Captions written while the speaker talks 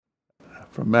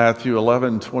From Matthew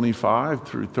 11:25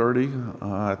 through 30,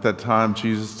 at that time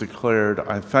Jesus declared,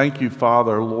 "I thank you,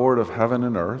 Father, Lord of heaven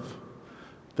and earth,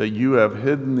 that you have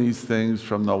hidden these things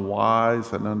from the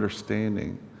wise and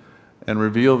understanding and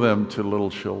revealed them to little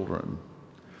children.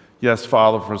 Yes,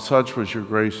 Father, for such was your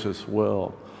gracious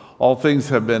will. All things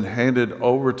have been handed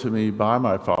over to me by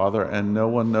my Father, and no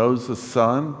one knows the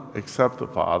Son except the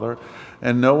Father,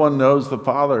 and no one knows the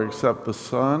Father except the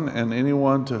Son, and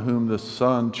anyone to whom the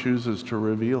Son chooses to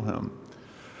reveal him.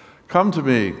 Come to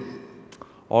me,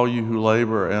 all you who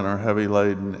labor and are heavy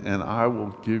laden, and I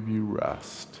will give you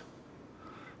rest.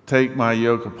 Take my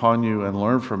yoke upon you and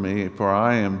learn from me, for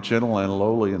I am gentle and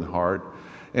lowly in heart,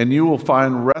 and you will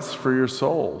find rest for your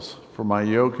souls. For my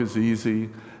yoke is easy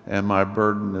and my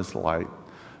burden is light."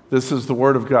 This is the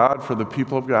word of God for the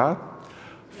people of God.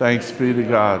 Thanks be to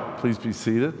God. Please be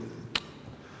seated.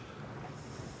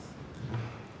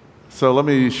 So let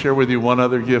me share with you one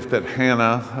other gift that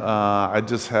Hannah, I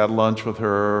just had lunch with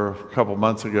her a couple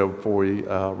months ago before we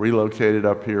relocated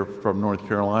up here from North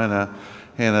Carolina.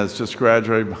 Hannah's just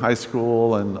graduated from high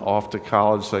school and off to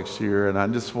college next year, and I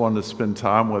just wanted to spend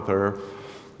time with her.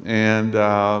 And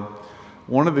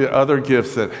one of the other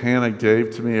gifts that Hannah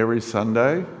gave to me every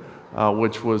Sunday,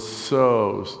 which was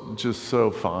just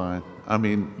so fine. I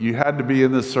mean, you had to be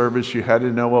in the service, you had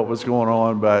to know what was going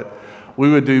on, but we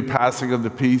would do passing of the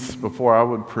peace before I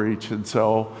would preach. And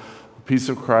so, peace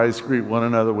of Christ, greet one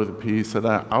another with a peace. And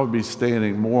I would be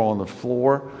standing more on the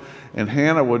floor. And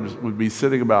Hannah would be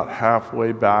sitting about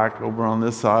halfway back over on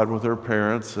this side with her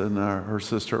parents and her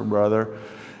sister and brother.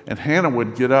 And Hannah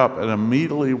would get up and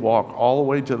immediately walk all the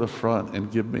way to the front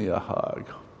and give me a hug.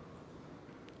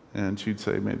 And she'd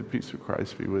say, "May the peace of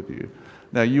Christ be with you."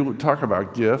 Now, you would talk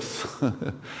about gifts.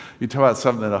 You talk about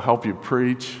something that'll help you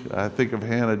preach. I think of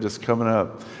Hannah just coming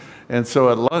up. And so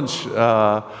at lunch,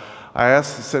 I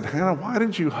said, "Hannah, why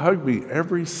did you hug me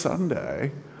every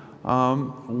Sunday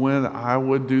when I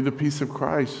would do the peace of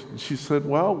Christ?" And she said,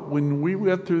 "Well, when we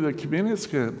went through the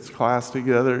communicants class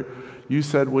together, you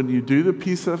said when you do the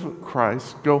peace of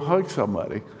Christ, go hug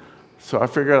somebody. So I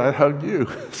figured I'd hug you."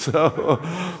 So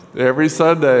every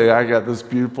Sunday I got this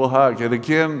beautiful hug. And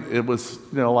again, it was,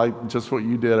 like just what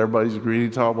you did. Everybody's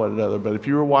greeting, talking one another. But if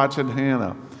you were watching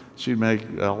Hannah, she'd make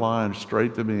a line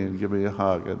straight to me and give me a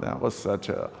hug. And that was such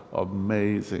an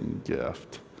amazing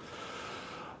gift.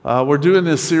 We're doing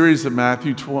this series of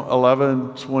Matthew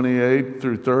 11:28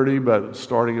 through 30, but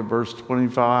starting at verse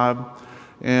 25.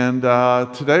 And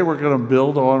today we're going to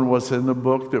build on what's in the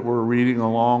book that we're reading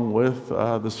along with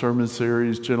the sermon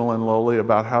series, Gentle and Lowly,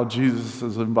 about how Jesus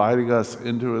is inviting us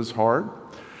into his heart.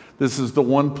 This is the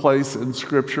one place in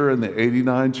Scripture in the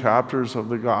 89 chapters of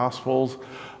the Gospels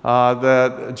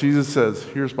that Jesus says,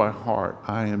 "Here's my heart.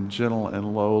 I am gentle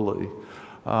and lowly."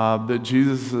 That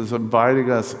Jesus is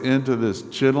inviting us into this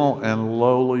gentle and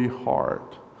lowly heart.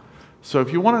 So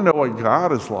if you want to know what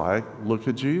God is like, look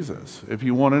at Jesus. If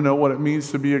you want to know what it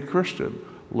means to be a Christian,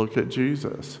 look at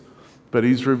Jesus. But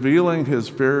he's revealing his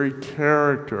very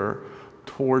character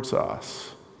towards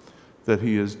us, that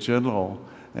he is gentle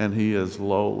and he is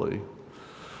lowly.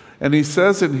 And he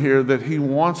says in here that he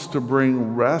wants to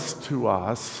bring rest to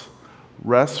us,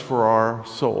 rest for our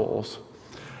souls.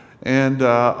 And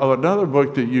another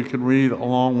book that you can read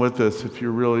along with this if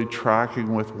you're really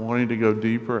tracking with wanting to go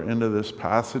deeper into this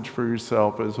passage for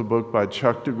yourself is a book by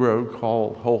Chuck DeGroat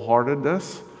called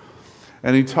Wholeheartedness.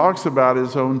 And he talks about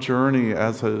his own journey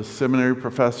as a seminary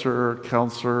professor,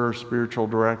 counselor, spiritual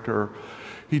director.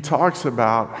 He talks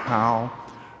about how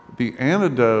the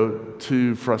antidote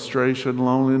to frustration,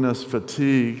 loneliness,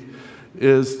 fatigue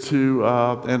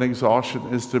and exhaustion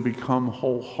is to become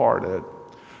wholehearted.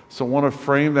 So I want to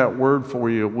frame that word for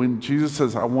you. When Jesus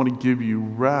says, "I want to give you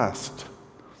rest,"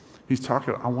 he's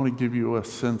talking, I want to give you a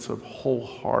sense of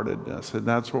wholeheartedness. And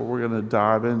that's what we're going to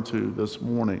dive into this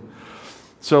morning.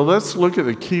 So let's look at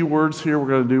the key words here. We're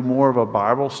going to do more of a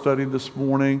Bible study this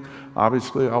morning.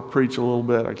 Obviously, I'll preach a little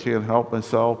bit. I can't help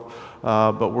myself.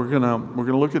 But we're going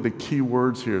to look at the key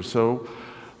words here. So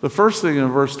the first thing in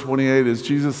verse 28 is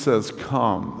Jesus says,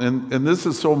 "Come." And this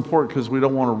is so important because we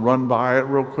don't want to run by it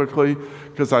real quickly,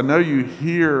 because I know you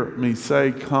hear me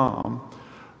say "come,"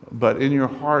 but in your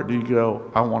heart you go,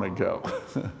 "I want to go."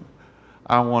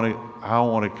 I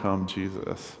want to come,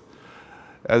 Jesus.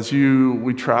 As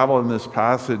we travel in this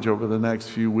passage over the next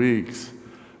few weeks,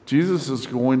 Jesus is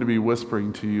going to be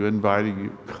whispering to you, inviting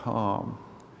you, "Come."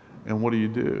 And what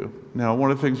do? Now,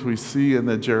 one of the things we see in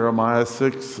the Jeremiah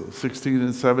 16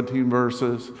 and 17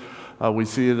 verses, we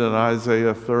see it in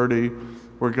Isaiah 30,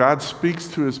 where God speaks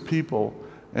to his people,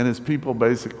 and his people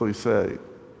basically say,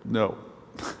 "No."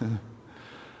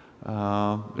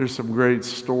 There's some great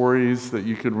stories that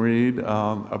you can read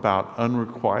about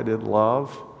unrequited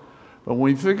love. But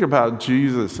when we think about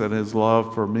Jesus and his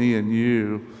love for me and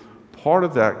you, part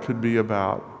of that could be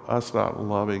about us not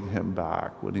loving him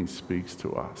back when he speaks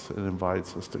to us and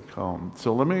invites us to come.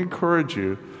 So let me encourage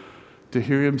you to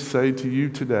hear him say to you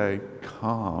today,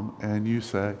 come, and you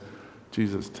say,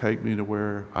 Jesus, take me to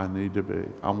where I need to be.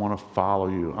 I want to follow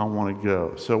you. I want to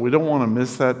go. So we don't want to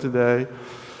miss that today.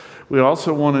 We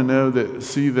also want to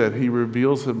see that he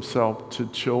reveals himself to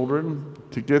children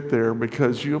to get there,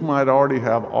 because you might already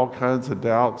have all kinds of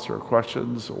doubts or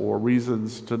questions or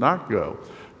reasons to not go,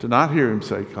 to not hear him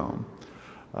say come.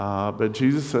 But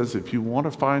Jesus says, if you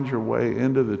want to find your way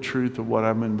into the truth of what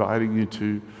I'm inviting you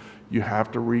to, you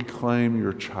have to reclaim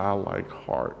your childlike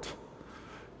heart.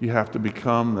 You have to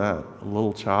become that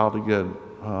little child again.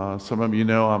 Some of you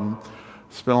know I'm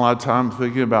spend a lot of time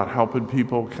thinking about helping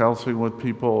people, counseling with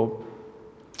people,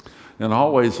 and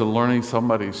always learning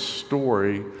somebody's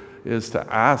story is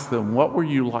to ask them, what were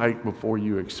you like before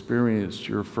you experienced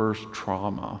your first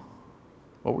trauma?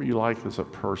 What were you like as a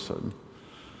person?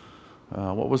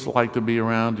 What was it like to be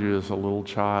around you as a little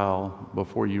child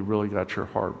before you really got your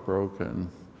heart broken?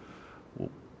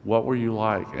 What were you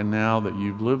like? And now that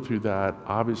you've lived through that,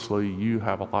 obviously you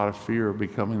have a lot of fear of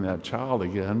becoming that child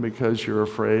again because you're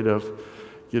afraid of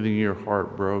getting your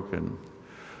heart broken.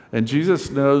 And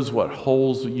Jesus knows what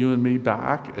holds you and me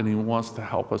back, and he wants to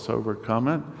help us overcome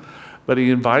it. But he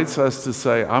invites us to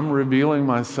say, I'm revealing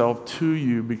myself to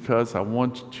you because I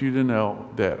want you to know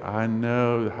that I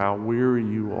know how weary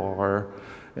you are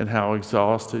and how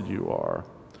exhausted you are.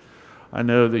 I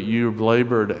know that you've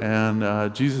labored,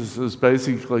 and Jesus is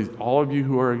basically all of you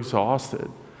who are exhausted.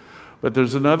 But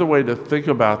there's another way to think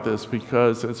about this,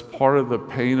 because it's part of the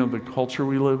pain of the culture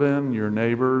we live in. Your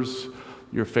neighbors,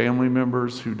 your family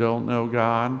members who don't know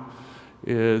God,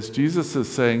 is Jesus is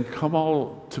saying, come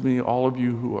all to me, all of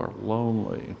you who are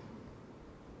lonely.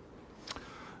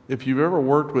 If you've ever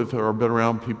worked with or been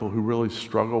around people who really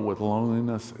struggle with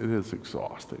loneliness, it is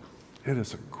exhausting. It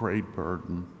is a great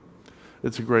burden.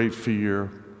 It's a great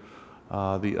fear.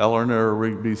 The Eleanor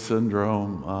Rigby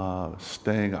syndrome,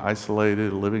 staying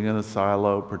isolated, living in a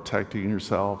silo, protecting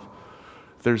yourself.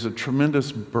 There's a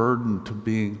tremendous burden to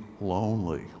being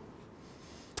lonely.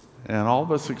 And all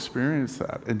of us experience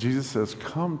that. And Jesus says,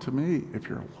 come to me if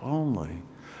you're lonely,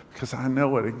 because I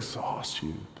know it exhausts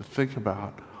you to think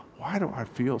about, why do I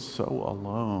feel so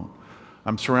alone?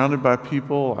 I'm surrounded by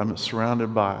people. I'm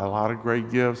surrounded by a lot of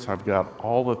great gifts. I've got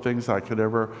all the things I could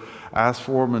ever ask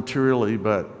for materially,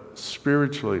 but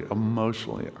spiritually,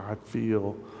 emotionally, I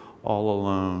feel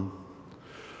all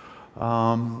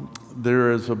alone.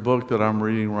 There is a book that I'm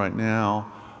reading right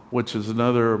now, which is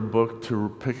another book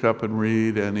to pick up and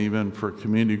read, and even for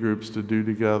community groups to do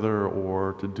together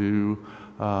or to do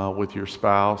with your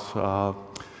spouse.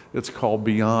 It's called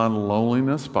Beyond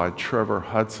Loneliness by Trevor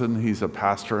Hudson. He's a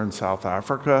pastor in South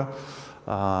Africa,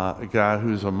 a guy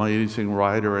who's an amazing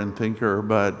writer and thinker.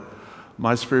 But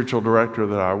my spiritual director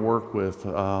that I work with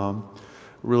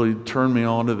really turned me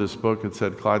on to this book and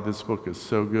said, Clyde, this book is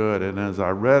so good. And as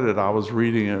I read it, I was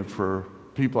reading it for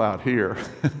people out here.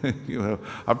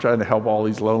 I'm trying to help all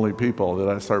these lonely people. Then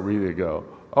I start reading and go,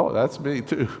 oh, that's me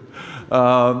too.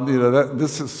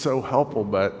 This is so helpful,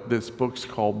 but this book's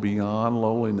called Beyond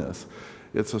Loneliness.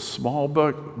 It's a small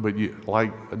book, but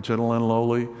like Gentle and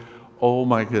Lowly, oh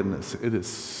my goodness, it is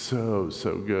so,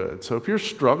 so good. So if you're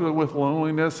struggling with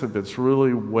loneliness, if it's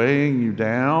really weighing you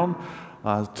down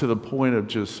to the point of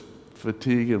just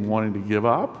fatigue and wanting to give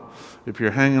up, if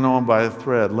you're hanging on by a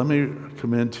thread, let me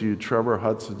commend to you Trevor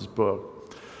Hudson's book.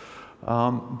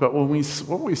 But what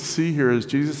we see here is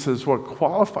Jesus says what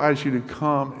qualifies you to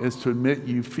come is to admit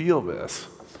you feel this.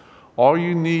 All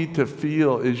you need to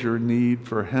feel is your need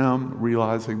for him,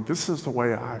 realizing this is the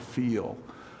way I feel.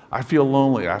 I feel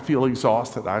lonely. I feel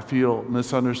exhausted. I feel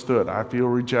misunderstood. I feel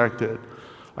rejected.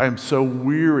 I am so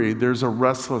weary. There's a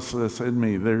restlessness in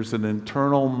me. There's an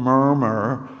internal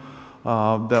murmur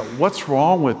that what's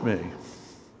wrong with me?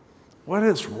 What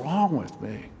is wrong with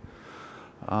me?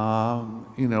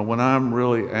 When I'm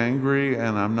really angry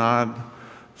and I'm not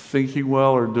thinking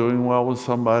well or doing well with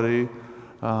somebody,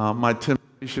 my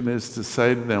temptation is to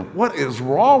say to them, what is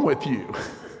wrong with you?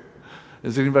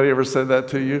 Has anybody ever said that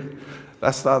to you?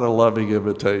 That's not a loving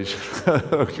invitation.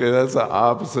 Okay, that's the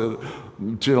opposite,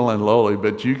 gentle and lowly,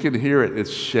 but you can hear it.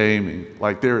 It's shaming.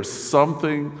 Like there is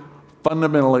something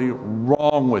fundamentally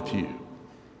wrong with you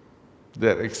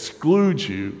that excludes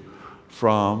you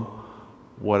from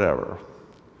whatever.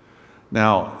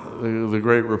 Now, the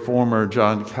great reformer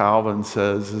John Calvin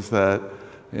says is that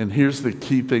And here's the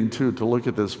key thing, too, to look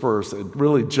at this verse. It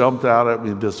really jumped out at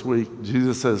me this week.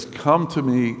 Jesus says, come to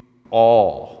me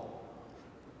all.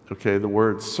 Okay,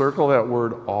 circle that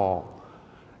word all.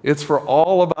 It's for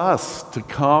all of us to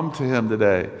come to him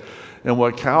today. And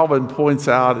what Calvin points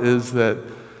out is that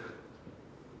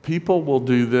people will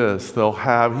do this.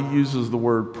 He uses the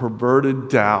word perverted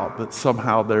doubt, that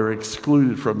somehow they're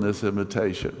excluded from this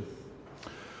invitation.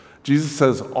 Jesus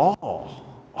says,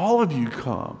 all of you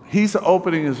come. He's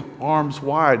opening his arms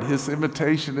wide. His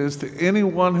invitation is to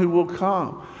anyone who will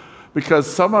come. Because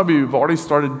some of you have already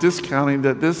started discounting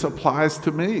that this applies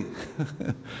to me.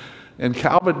 And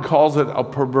Calvin calls it a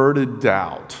perverted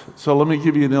doubt. So let me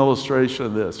give you an illustration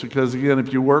of this. Because again,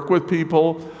 if you work with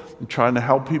people and trying to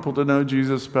help people to know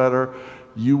Jesus better,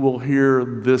 you will hear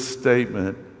this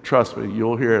statement. Trust me,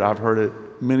 you'll hear it. I've heard it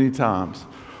many times.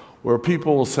 Where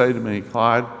people will say to me,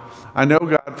 Clyde, I know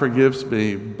God forgives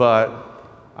me, but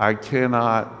I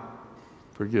cannot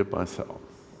forgive myself.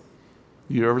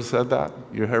 You ever said that?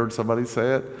 You heard somebody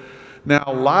say it?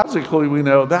 Now, logically, we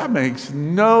know that makes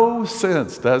no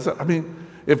sense, does it? I mean,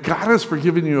 if God has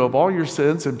forgiven you of all your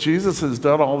sins, if Jesus has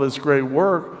done all this great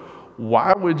work,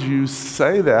 why would you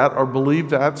say that or believe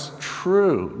that's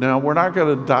true? Now, we're not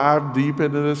going to dive deep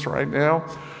into this right now,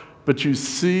 but you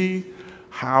see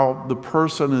how the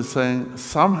person is saying,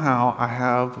 somehow I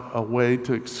have a way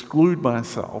to exclude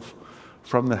myself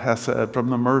from the hesed,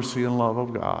 from the mercy and love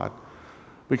of God,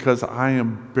 because I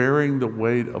am bearing the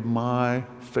weight of my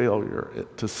failure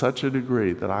to such a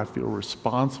degree that I feel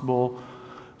responsible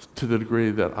to the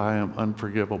degree that I am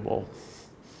unforgivable.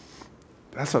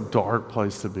 That's a dark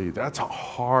place to be. That's a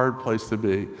hard place to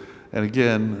be. And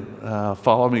again,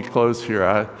 follow me close here.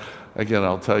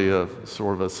 I'll tell you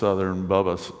sort of a Southern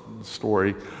Bubba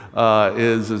story.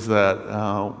 Is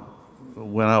that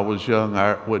when I was young,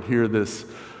 I would hear this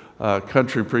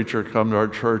country preacher come to our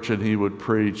church, and he would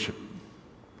preach.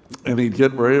 And he'd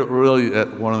get really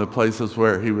at one of the places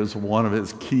where he was one of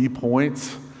his key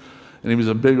points. And he was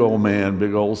a big old man,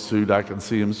 big old suit. I can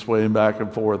see him swaying back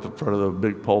and forth in front of the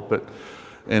big pulpit.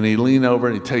 And he'd lean over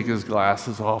and he'd take his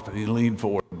glasses off and he'd lean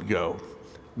forward and go,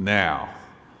 now,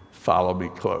 follow me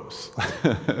close.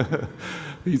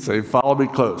 He'd say, follow me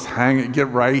close, hang it, get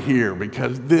right here,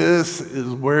 because this is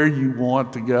where you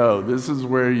want to go. This is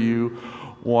where you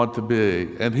want to be.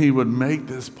 And he would make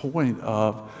this point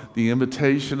of the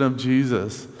invitation of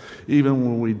Jesus, even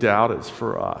when we doubt it's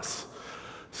for us.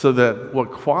 So that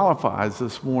what qualifies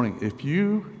this morning, if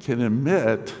you can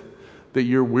admit that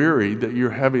you're weary, that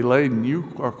you're heavy laden,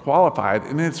 you are qualified,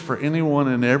 and it's for anyone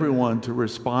and everyone to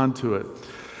respond to it.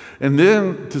 And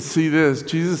then to see this,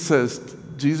 Jesus says,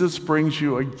 Jesus brings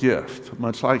you a gift,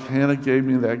 much like Hannah gave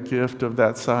me that gift of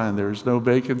that sign. There's no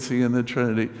vacancy in the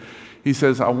Trinity. He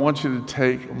says, I want you to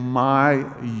take my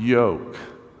yoke.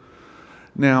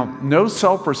 Now, no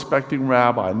self-respecting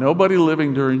rabbi, nobody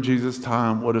living during Jesus'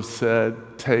 time would have said,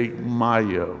 take my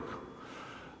yoke.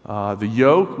 The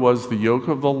yoke was the yoke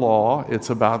of the law. It's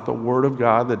about the Word of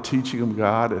God, the teaching of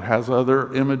God. It has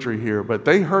other imagery here, but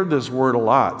they heard this word a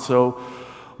lot. So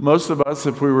most of us,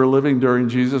 if we were living during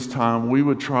Jesus' time, we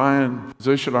would try and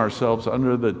position ourselves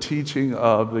under the teaching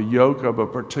of the yoke of a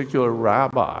particular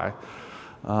rabbi,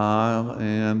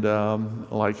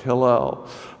 like Hillel,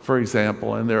 for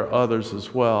example, and there are others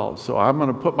as well. So I'm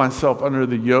going to put myself under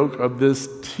the yoke of this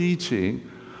teaching.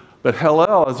 But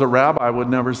Hillel, as a rabbi, would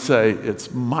never say,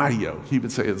 it's my yoke. He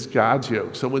would say, it's God's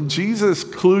yoke. So when Jesus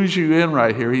clues you in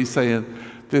right here, he's saying,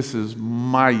 this is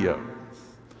my yoke.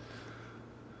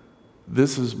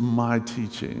 This is my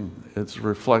teaching. It's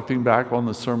reflecting back on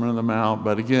the Sermon on the Mount.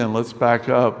 But again, let's back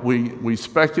up. We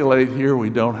speculate here. We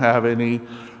don't have any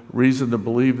reason to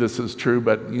believe this is true.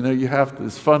 But,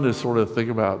 it's fun to sort of think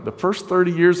about the first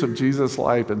 30 years of Jesus'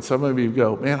 life. And some of you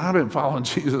go, man, I've been following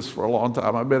Jesus for a long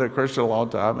time. I've been a Christian a long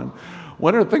time. And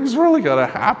when are things really going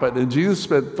to happen? And Jesus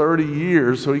spent 30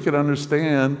 years so he could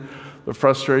understand the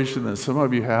frustration that some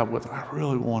of you have with, I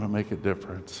really want to make a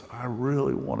difference. I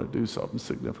really want to do something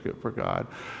significant for God.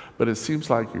 But it seems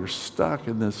like you're stuck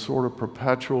in this sort of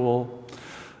perpetual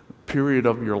period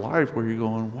of your life where you're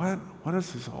going, what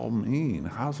does this all mean?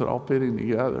 How's it all fitting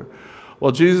together?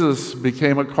 Well, Jesus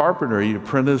became a carpenter. He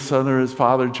apprenticed under his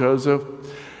father Joseph.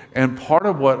 And part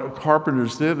of what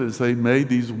carpenters did is they made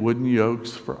these wooden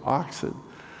yokes for oxen.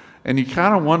 And you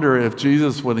kind of wonder if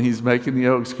Jesus, when he's making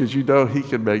yokes, because he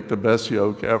can make the best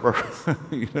yoke ever,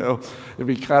 if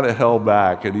he kind of held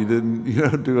back and he didn't,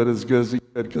 do it as good as he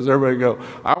could, because everybody go,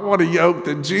 I want a yoke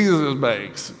that Jesus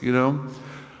makes,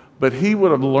 But he would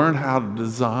have learned how to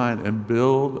design and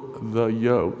build the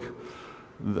yoke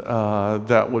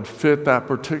that would fit that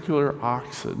particular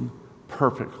oxen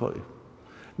perfectly.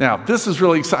 Now, this is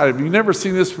really exciting. If you've never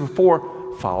seen this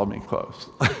before, follow me close.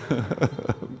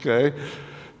 Okay?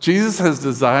 Jesus has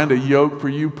designed a yoke for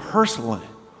you personally.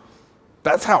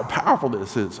 That's how powerful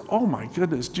this is. Oh my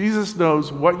goodness. Jesus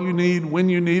knows what you need, when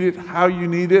you need it, how you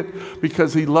need it,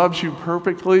 because he loves you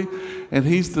perfectly, and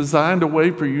he's designed a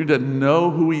way for you to know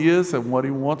who he is and what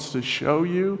he wants to show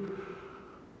you.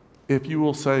 If you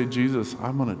will say, Jesus,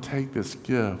 I'm going to take this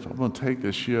gift, I'm going to take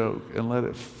this yoke and let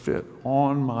it fit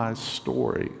on my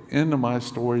story, into my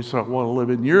story, so I want to live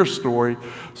in your story,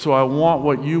 so I want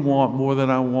what you want more than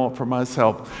I want for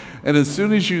myself. And as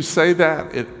soon as you say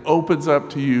that, it opens up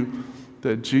to you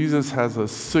that Jesus has a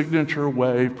signature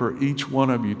way for each one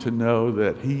of you to know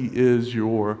that he is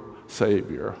your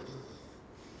Savior.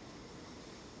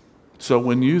 So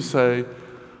when you say,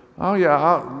 oh yeah,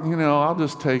 I'll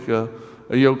just take a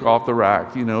yoke off the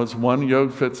rack, it's one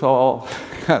yoke fits all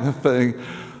kind of thing.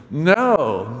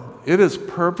 No, it is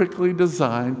perfectly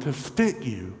designed to fit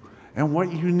you and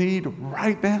what you need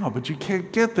right now, but you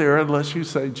can't get there unless you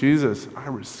say, Jesus, I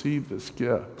receive this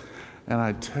gift and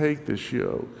I take this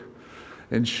yoke.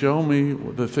 And show me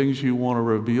the things you want to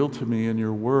reveal to me in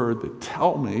your word that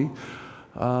tell me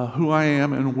who I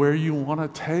am and where you want to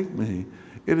take me.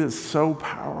 It is so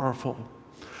powerful.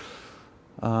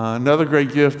 Another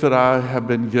great gift that I have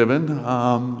been given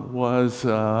was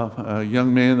a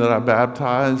young man that I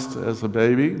baptized as a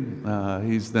baby.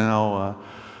 He's now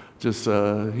he's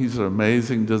an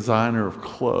amazing designer of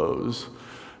clothes.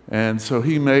 And so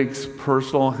he makes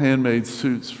personal handmade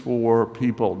suits for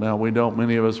people. Now,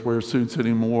 many of us wear suits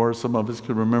anymore. Some of us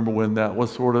can remember when that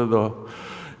was sort of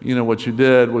what you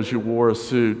did was you wore a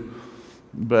suit.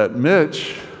 But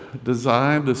Mitch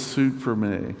designed a suit for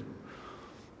me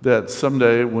that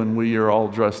someday when we are all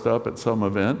dressed up at some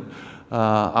event,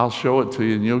 I'll show it to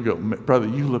you and you'll go, brother,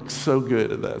 you look so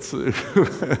good in that suit.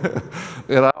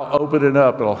 And I'll open it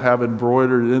up and I'll have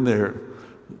embroidered in there,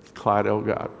 Clyde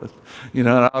Elgott,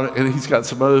 and he's got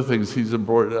some other things he's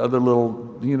embroidered, other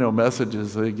little,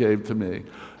 messages that he gave to me.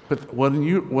 But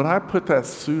when I put that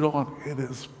suit on, it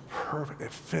is perfect.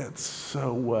 It fits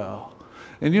so well.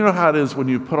 And you know how it is when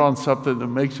you put on something that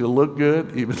makes you look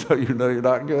good, even though you know you're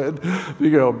not good?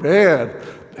 You go, man,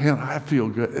 I feel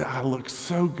good. I look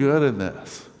so good in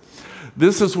this.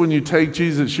 This is when you take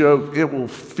Jesus' yoke, it will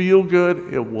feel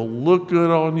good, it will look good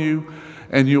on you,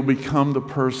 and you'll become the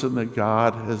person that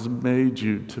God has made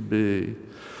you to be.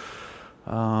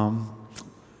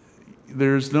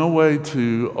 There's no way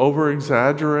to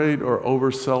over-exaggerate or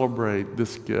over-celebrate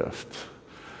this gift.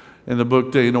 In the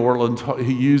book, Dane Ortlund,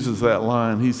 he uses that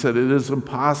line. He said, it is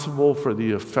impossible for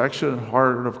the affectionate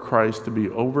heart of Christ to be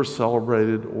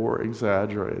over-celebrated or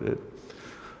exaggerated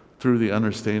through the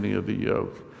understanding of the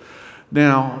yoke.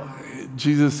 Now,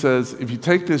 Jesus says, if you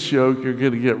take this yoke, you're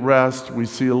going to get rest. We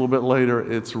see a little bit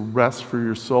later, it's rest for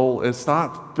your soul. It's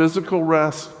not physical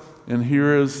rest. And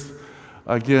here is,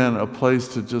 again, a place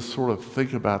to just sort of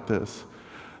think about this.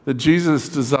 That Jesus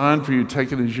designed for you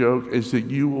taking his yoke is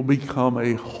that you will become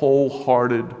a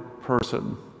wholehearted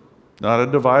person. Not a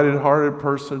divided-hearted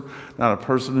person, not a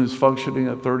person who's functioning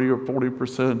at 30 or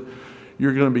 40%.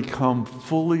 You're going to become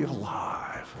fully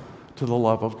alive to the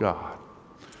love of God.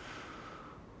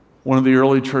 One of the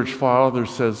early church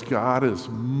fathers says, God is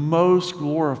most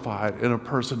glorified in a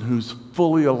person who's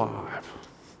fully alive.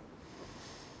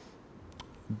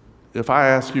 If I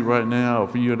ask you right now,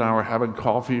 if you and I were having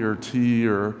coffee or tea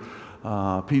or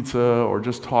pizza or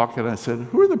just talking, I said,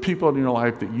 who are the people in your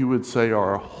life that you would say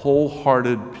are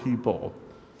wholehearted people?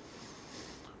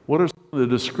 What are some of the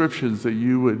descriptions that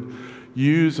you would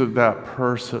use of that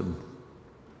person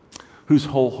who's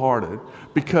wholehearted?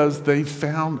 Because they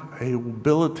found an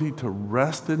ability to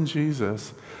rest in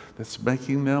Jesus that's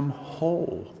making them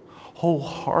wholehearted.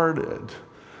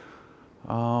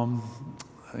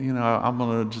 I'm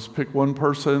going to just pick one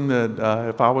person that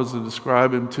if I was to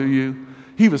describe him to you,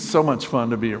 he was so much fun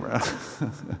to be around.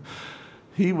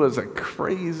 He was a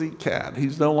crazy cat.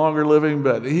 He's no longer living,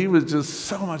 but he was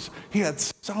just he had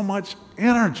so much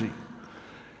energy,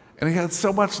 and he had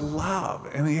so much love,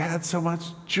 and he had so much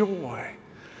joy.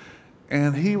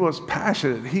 And he was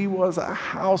passionate. He was a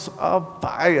house of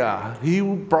fire. He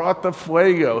brought the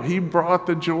fuego. He brought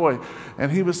the joy.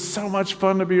 And he was so much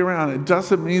fun to be around. It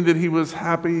doesn't mean that he was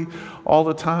happy all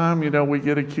the time. We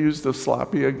get accused of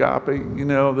sloppy agape,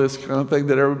 this kind of thing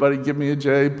that everybody give me a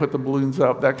J, put the balloons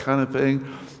up, that kind of thing.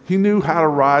 He knew how to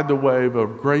ride the wave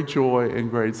of great joy and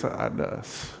great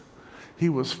sadness. He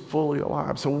was fully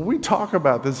alive. So when we talk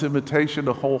about this invitation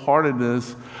to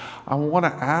wholeheartedness, I want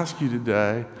to ask you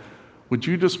today, would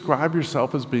you describe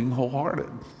yourself as being wholehearted?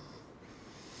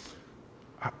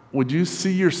 Would you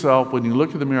see yourself when you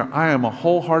look in the mirror, I am a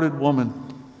wholehearted woman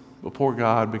before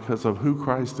God because of who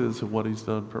Christ is and what he's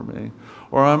done for me?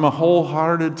 Or I'm a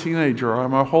wholehearted teenager, or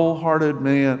I'm a wholehearted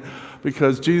man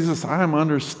because, Jesus, I am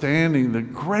understanding the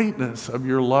greatness of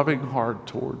your loving heart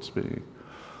towards me.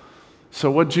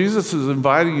 So what Jesus is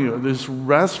inviting you, this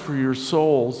rest for your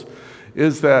souls,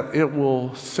 is that it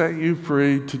will set you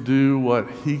free to do what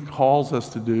he calls us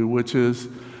to do, which is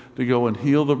to go and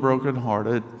heal the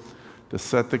brokenhearted, to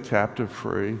set the captive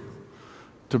free,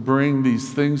 to bring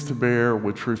these things to bear,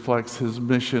 which reflects his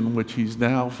mission, which he's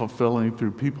now fulfilling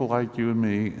through people like you and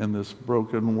me in this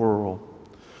broken world.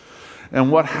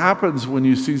 And what happens when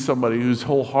you see somebody who's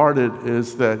wholehearted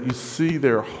is that you see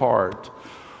their heart.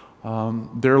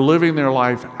 They're living their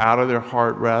life out of their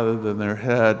heart rather than their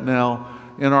head. Now,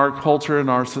 in our culture, in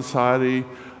our society,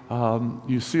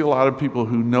 you see a lot of people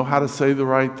who know how to say the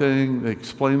right thing, they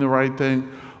explain the right thing.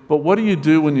 But what do you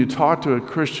do when you talk to a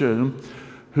Christian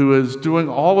who is doing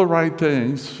all the right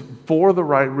things for the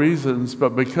right reasons,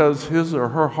 but because his or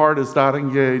her heart is not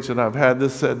engaged? And I've had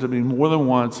this said to me more than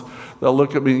once. They'll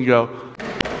look at me and go,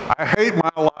 I hate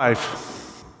my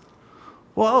life.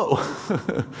 Whoa.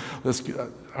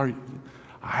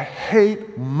 I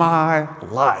hate my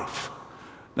life.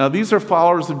 Now, these are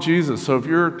followers of Jesus. So if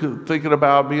you're thinking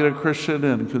about being a Christian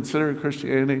and considering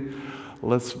Christianity,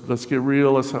 let's get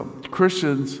real.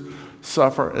 Christians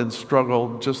suffer and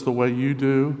struggle just the way you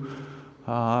do.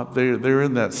 They're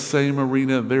in that same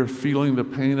arena. They're feeling the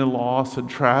pain and loss and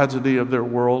tragedy of their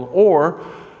world. Or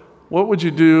what would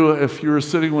you do if you were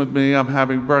sitting with me? I'm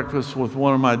having breakfast with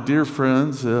one of my dear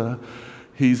friends.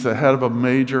 He's the head of a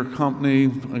major company,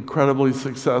 incredibly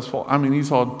successful. I mean,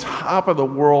 he's on top of the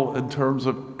world in terms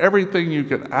of everything you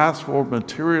could ask for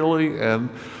materially and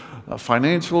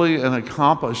financially and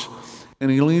accomplish.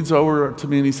 And he leans over to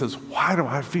me and he says, why do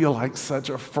I feel like such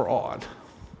a fraud?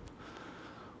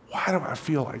 Why do I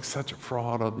feel like such a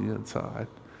fraud on the inside?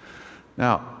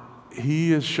 Now,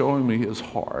 he is showing me his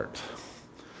heart.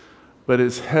 But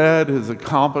his head, his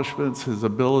accomplishments, his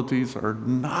abilities are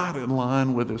not in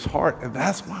line with his heart. And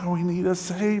that's why we need a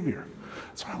Savior.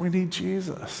 That's why we need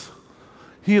Jesus.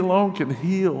 He alone can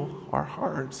heal our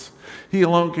hearts. He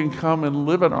alone can come and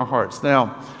live in our hearts.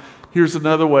 Now, here's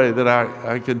another way that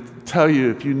I can tell you,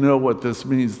 if you know what this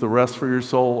means, the rest for your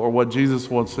soul, or what Jesus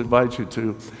wants to invite you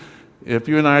to. If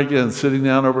you and I, again, sitting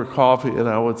down over coffee, and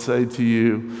I would say to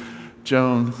you,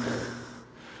 Joan,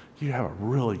 you have a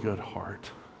really good heart.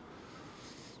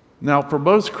 Now, for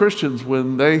most Christians,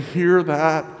 when they hear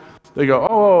that, they go,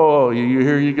 oh,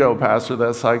 here you go, Pastor, that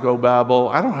psychobabble.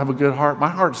 I don't have a good heart. My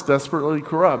heart's desperately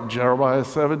corrupt. Jeremiah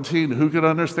 17, who can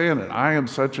understand it? I am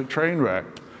such a train wreck.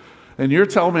 And you're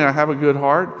telling me I have a good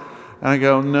heart? And I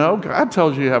go, no, God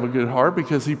tells you have a good heart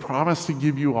because he promised to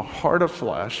give you a heart of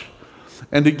flesh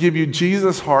and to give you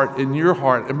Jesus' heart in your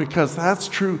heart. And because that's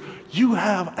true, you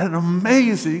have an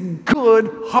amazing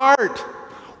good heart.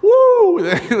 Woo!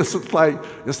 It's like,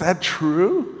 is that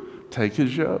true? Take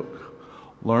his yoke.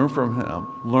 Learn from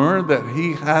him. Learn that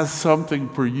he has something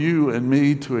for you and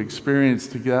me to experience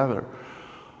together.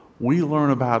 We learn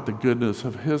about the goodness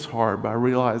of his heart by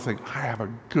realizing I have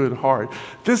a good heart.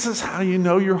 This is how you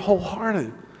know you're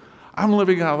wholehearted. I'm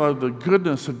living out of the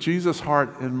goodness of Jesus'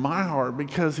 heart in my heart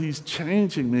because he's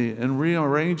changing me and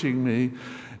rearranging me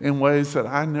in ways that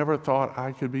I never thought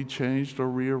I could be changed or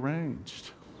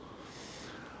rearranged.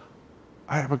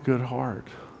 I have a good heart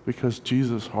because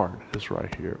Jesus' heart is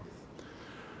right here.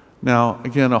 Now,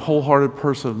 again, a wholehearted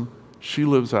person, she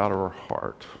lives out of her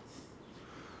heart.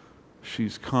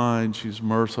 She's kind, she's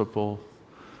merciful.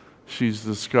 She's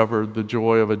discovered the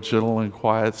joy of a gentle and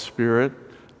quiet spirit,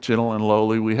 gentle and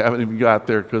lowly. We haven't even got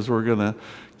there because we're going to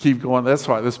keep going. That's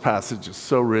why this passage is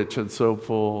so rich and so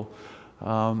full.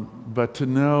 But to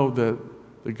know that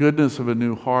the goodness of a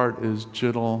new heart is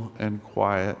gentle and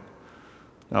quiet.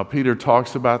 Now, Peter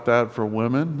talks about that for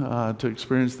women to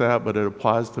experience that, but it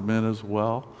applies to men as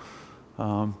well.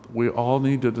 We all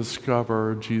need to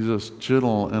discover Jesus'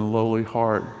 gentle and lowly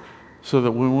heart so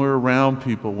that when we're around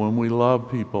people, when we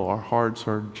love people, our hearts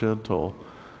are gentle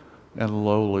and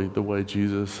lowly the way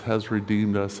Jesus has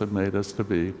redeemed us and made us to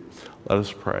be. Let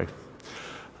us pray.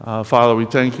 Father, we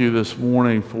thank you this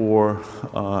morning for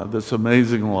this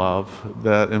amazing love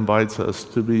that invites us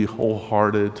to be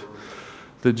wholehearted.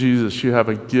 That Jesus, you have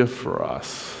a gift for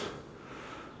us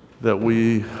that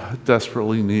we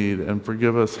desperately need. And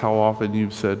forgive us how often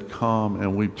you've said, come,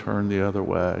 and we've turned the other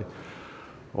way.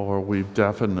 Or we've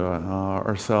deafened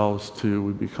ourselves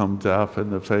we become deaf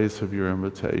in the face of your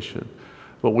invitation.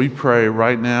 But we pray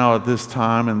right now at this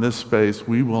time in this space,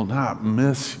 we will not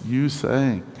miss you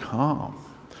saying, come.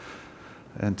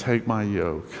 and take my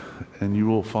yoke, and you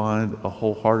will find a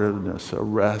wholeheartedness, a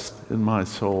rest in my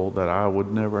soul that I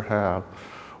would never have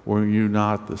were you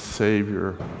not the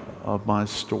Savior of my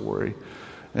story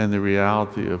and the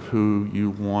reality of who you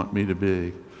want me to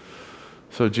be.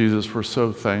 So Jesus, we're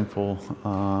so thankful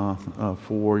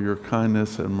for your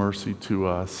kindness and mercy to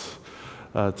us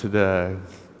today.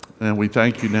 And we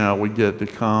thank you now we get to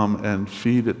come and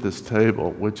feed at this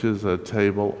table, which is a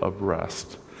table of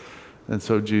rest. And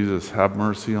so Jesus, have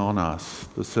mercy on us,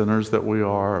 the sinners that we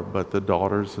are, but the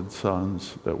daughters and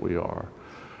sons that we are.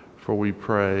 For we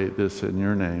pray this in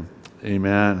your name.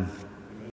 Amen.